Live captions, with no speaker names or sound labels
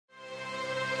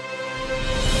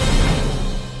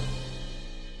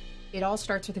It all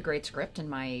starts with a great script, and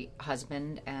my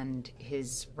husband and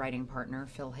his writing partner,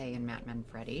 Phil Hay and Matt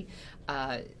Manfredi,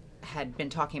 had been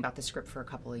talking about the script for a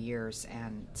couple of years,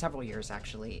 and several years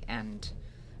actually, and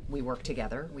we work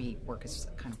together. We work as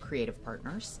kind of creative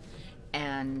partners.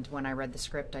 And when I read the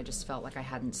script, I just felt like I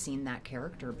hadn't seen that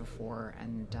character before,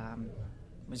 and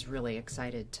was really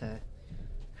excited to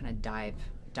kind of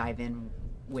dive in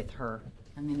with her.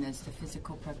 I mean, there's the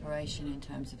physical preparation in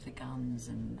terms of the guns,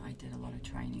 and I did a lot of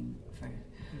training for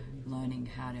learning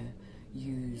how to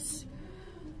use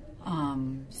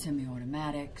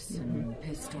semi-automatics and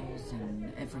pistols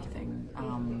and everything.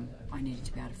 I needed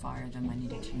to be able to fire them. I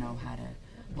needed to know how to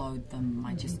load them.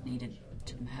 I just needed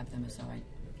to have them as though I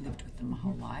lived with them my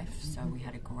whole life. So we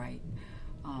had a great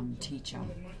teacher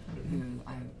who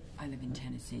I live in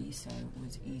Tennessee, so it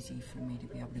was easy for me to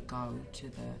be able to go to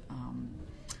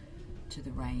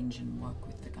the range and work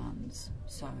with the guns.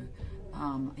 So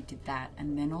I did that,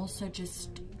 and then also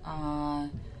just I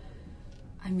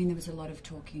mean, there was a lot of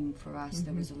talking for us.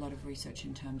 There was a lot of research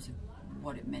in terms of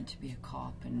what it meant to be a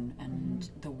cop, and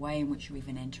the way in which you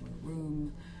even enter a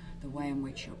room, the way in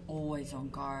which you're always on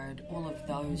guard, all of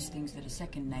those things that are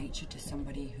second nature to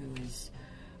somebody who is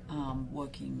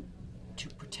working to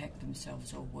protect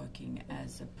themselves, or working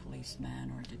as a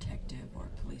policeman or a detective or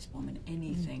a policewoman,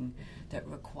 anything that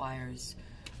requires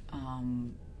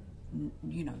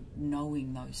you know,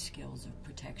 knowing those skills of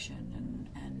protection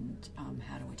and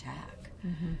how to attack.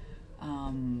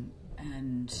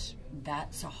 And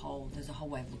that's there's a whole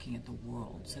way of looking at the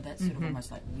world. So that's sort of almost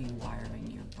like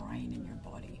rewiring your brain and your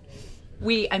body.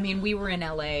 I mean, we were in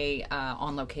LA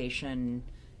on location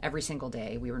every single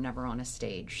day. We were never on a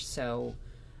stage. So,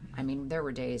 I mean, there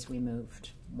were days we moved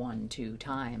 1-2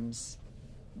 times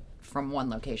from one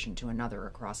location to another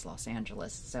across Los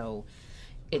Angeles. So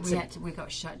we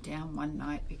got shut down one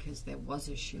night because there was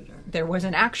a shooter. There was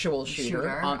an actual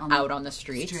shooter out on the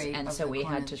streets, and so we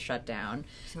had to shut down.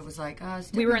 So it was like,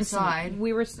 we were inside.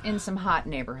 We were in some hot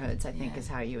neighborhoods, I think is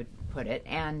how you would put it,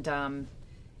 and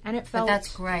it felt. But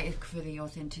that's great for the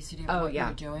authenticity of what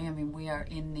you're doing. I mean, we are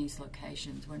in these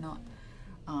locations. We're not.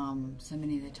 So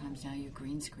many of the times now you're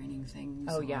green screening things.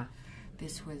 Oh yeah.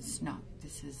 This was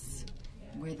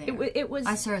we're there. It was.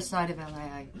 I saw a side of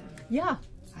LA. Yeah.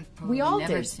 I've probably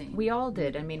never seen. We all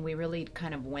did. I mean, we really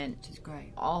kind of went which is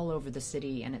great. All over the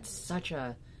city, and it's such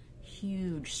a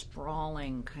huge,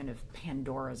 sprawling kind of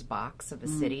Pandora's box of a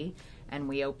city, and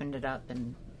we opened it up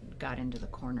and got into the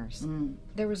corners.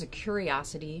 There was a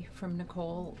curiosity from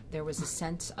Nicole. There was a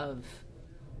sense of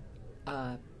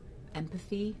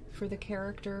empathy for the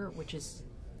character, which is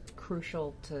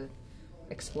crucial to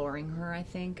exploring her, I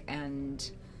think. And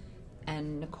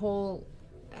Nicole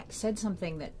said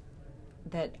something that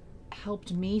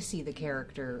helped me see the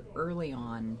character early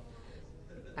on.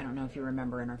 I don't know if you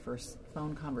remember in our first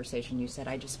phone conversation, you said,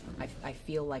 I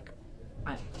feel like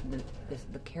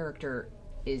the character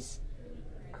is,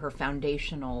 her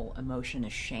foundational emotion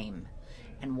is shame.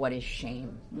 And what is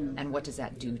shame? And what does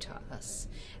that do to us?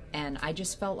 And I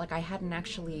just felt like I hadn't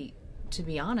actually, to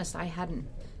be honest, I hadn't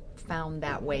found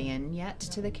that way in yet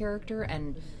to the character.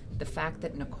 And the fact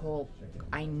that Nicole,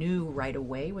 I knew right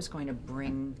away, was going to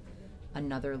bring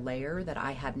another layer that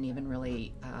I hadn't even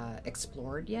really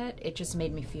explored yet, it just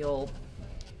made me feel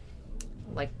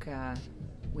like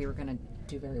we were going to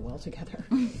do very well together.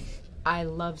 I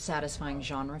love satisfying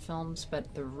genre films,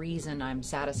 but the reason I'm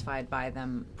satisfied by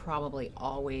them probably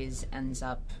always ends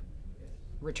up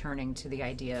returning to the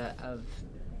idea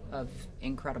of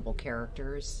incredible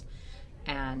characters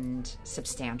and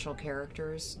substantial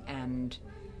characters, and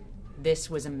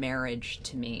this was a marriage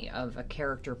to me of a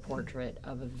character portrait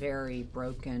of a very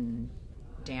broken,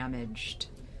 damaged,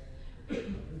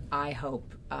 I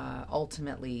hope,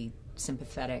 ultimately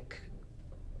sympathetic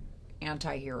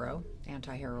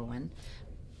anti-heroine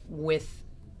with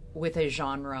a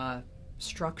genre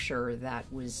structure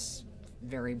that was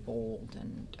very bold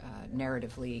and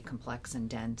narratively complex and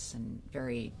dense and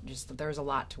very there's a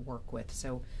lot to work with.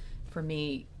 So for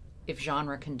me, if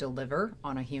genre can deliver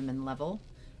on a human level,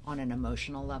 on an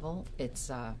emotional level, it's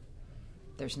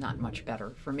there's not much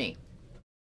better for me.